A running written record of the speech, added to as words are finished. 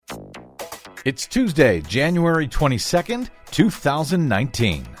It's Tuesday, January 22nd,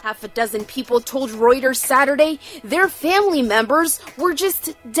 2019. Half a dozen people told Reuters Saturday their family members were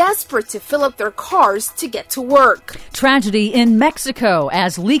just desperate to fill up their cars to get to work. Tragedy in Mexico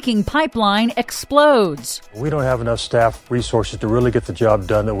as leaking pipeline explodes. We don't have enough staff resources to really get the job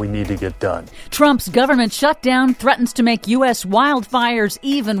done that we need to get done. Trump's government shutdown threatens to make U.S. wildfires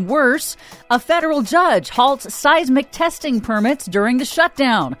even worse. A federal judge halts seismic testing permits during the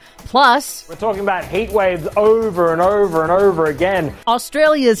shutdown. Plus, we're talking about heat waves over and over and over again.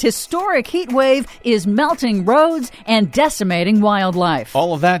 Australia's historic heat wave is melting roads and decimating wildlife.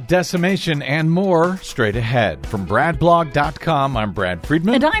 All of that decimation and more straight ahead. From BradBlog.com, I'm Brad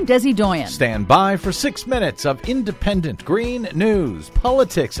Friedman. And I'm Desi Doyen. Stand by for 6 minutes of independent green news,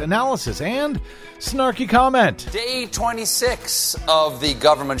 politics, analysis, and snarky comment. Day 26 of the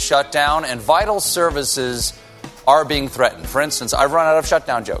government shutdown, and vital services are being threatened. For instance, I've run out of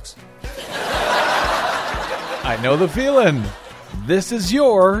shutdown jokes. I know the feeling. This is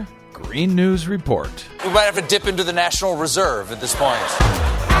your Green News Report. We might have to dip into the National Reserve at this point.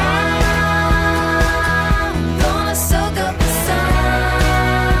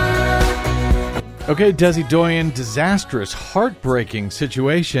 Okay, Desi Doyen, disastrous, heartbreaking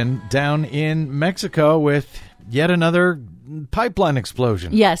situation down in Mexico with yet another pipeline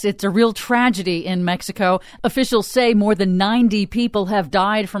explosion. Yes, it's a real tragedy in Mexico. Officials say more than 90 people have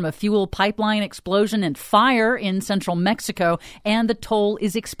died from a fuel pipeline explosion and fire in central Mexico, and the toll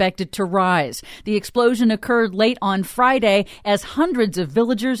is expected to rise. The explosion occurred late on Friday as hundreds of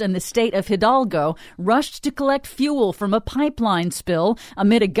villagers in the state of Hidalgo rushed to collect fuel from a pipeline spill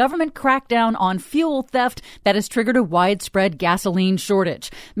amid a government crackdown on fuel theft that has triggered a widespread gasoline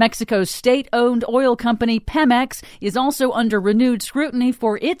shortage. Mexico's state-owned oil company Pemex is also under renewed scrutiny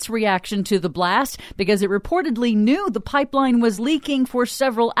for its reaction to the blast because it reportedly knew the pipeline was leaking for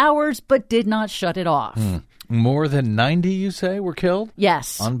several hours but did not shut it off. More than 90, you say, were killed?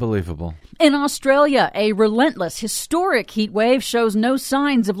 Yes. Unbelievable. In Australia, a relentless, historic heat wave shows no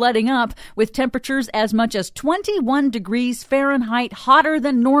signs of letting up, with temperatures as much as 21 degrees Fahrenheit hotter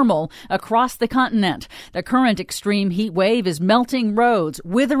than normal across the continent. The current extreme heat wave is melting roads,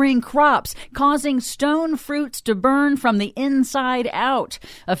 withering crops, causing stone fruits to burn from the inside out.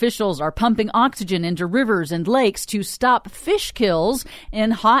 Officials are pumping oxygen into rivers and lakes to stop fish kills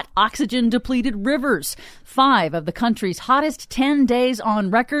in hot, oxygen-depleted rivers. 5 of the country's hottest 10 days on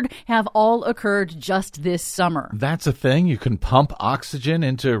record have all occurred just this summer. That's a thing? You can pump oxygen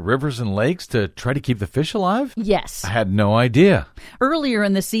into rivers and lakes to try to keep the fish alive? Yes. I had no idea. Earlier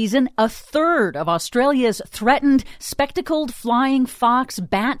in the season, a third of Australia's threatened spectacled flying fox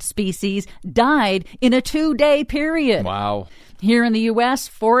bat species died in a 2-day period. Wow. Here in the U.S.,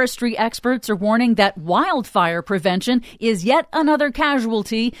 forestry experts are warning that wildfire prevention is yet another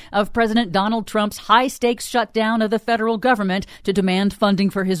casualty of President Donald Trump's high-stakes shutdown of the federal government to demand funding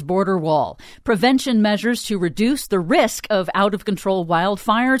for his border wall. Prevention measures to reduce the risk of out-of-control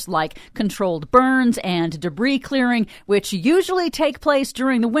wildfires like controlled burns and debris clearing, which usually take place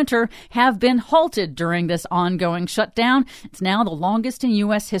during the winter, have been halted during this ongoing shutdown. It's now the longest in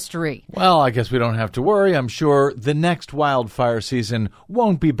U.S. history. Well, I guess we don't have to worry. I'm sure the next wildfire season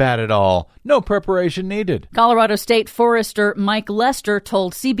won't be bad at all. No preparation needed. Colorado State Forester Mike Lester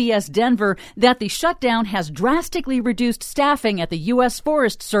told CBS Denver that the shutdown has drastically reduced staffing at the U.S.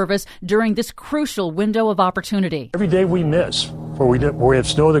 Forest Service during this crucial window of opportunity. Every day we miss, where we have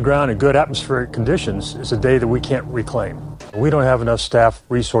snow on the ground and good atmospheric conditions, is a day that we can't reclaim. We don't have enough staff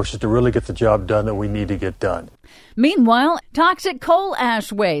resources to really get the job done that we need to get done. Meanwhile, toxic coal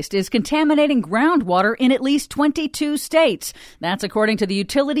ash waste is contaminating groundwater in at least 22 states. That's according to the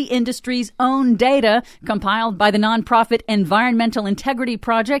utility industry's own data compiled by the nonprofit Environmental Integrity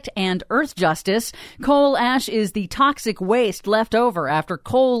Project and Earth Justice. Coal ash is the toxic waste left over after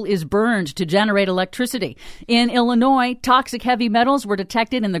coal is burned to generate electricity. In Illinois, toxic heavy metals were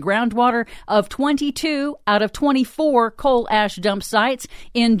detected in the groundwater of 22 out of 24 coal ash dump sites.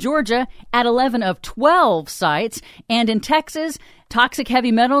 In Georgia, at 11 of 12 sites. And in Texas, toxic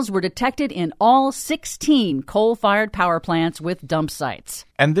heavy metals were detected in all 16 coal-fired power plants with dump sites.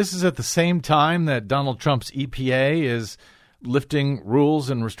 And this is at the same time that Donald Trump's EPA is lifting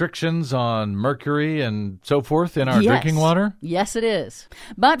rules and restrictions on mercury and so forth in our drinking water? Yes, it is.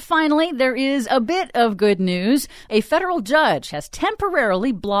 But finally, there is a bit of good news. A federal judge has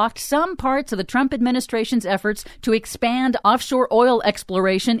temporarily blocked some parts of the Trump administration's efforts to expand offshore oil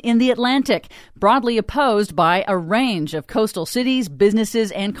exploration in the Atlantic, broadly opposed by a range of coastal cities,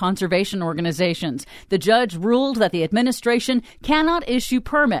 businesses, and conservation organizations. The judge ruled that the administration cannot issue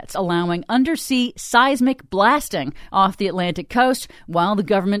permits allowing undersea seismic blasting off the Atlantic Atlantic coast while the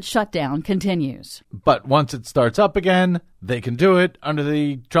government shutdown continues. But once it starts up again, they can do it under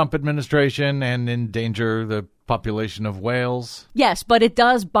the Trump administration and endanger the population of whales. Yes, but it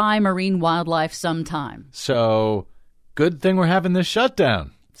does buy marine wildlife some time. So, good thing we're having this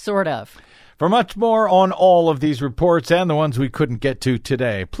shutdown. Sort of. For much more on all of these reports and the ones we couldn't get to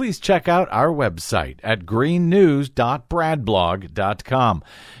today, please check out our website at greennews.bradblog.com.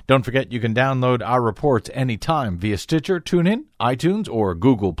 Don't forget you can download our reports anytime via Stitcher, TuneIn, iTunes, or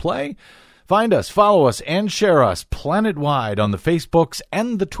Google Play. Find us, follow us, and share us planet-wide on the Facebooks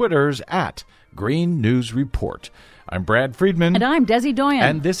and the Twitters at Green News Report. I'm Brad Friedman. And I'm Desi Doyen.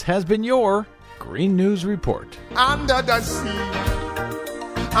 And this has been your Green News Report. Under the sea,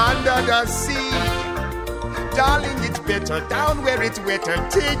 darling, it's better down where it's wetter.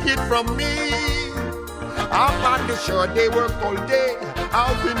 Take it from me. Up on the shore, they work all day.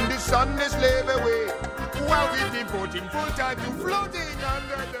 Out in the sun, they slave away. While we devoting full time to floating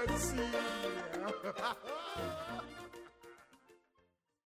under the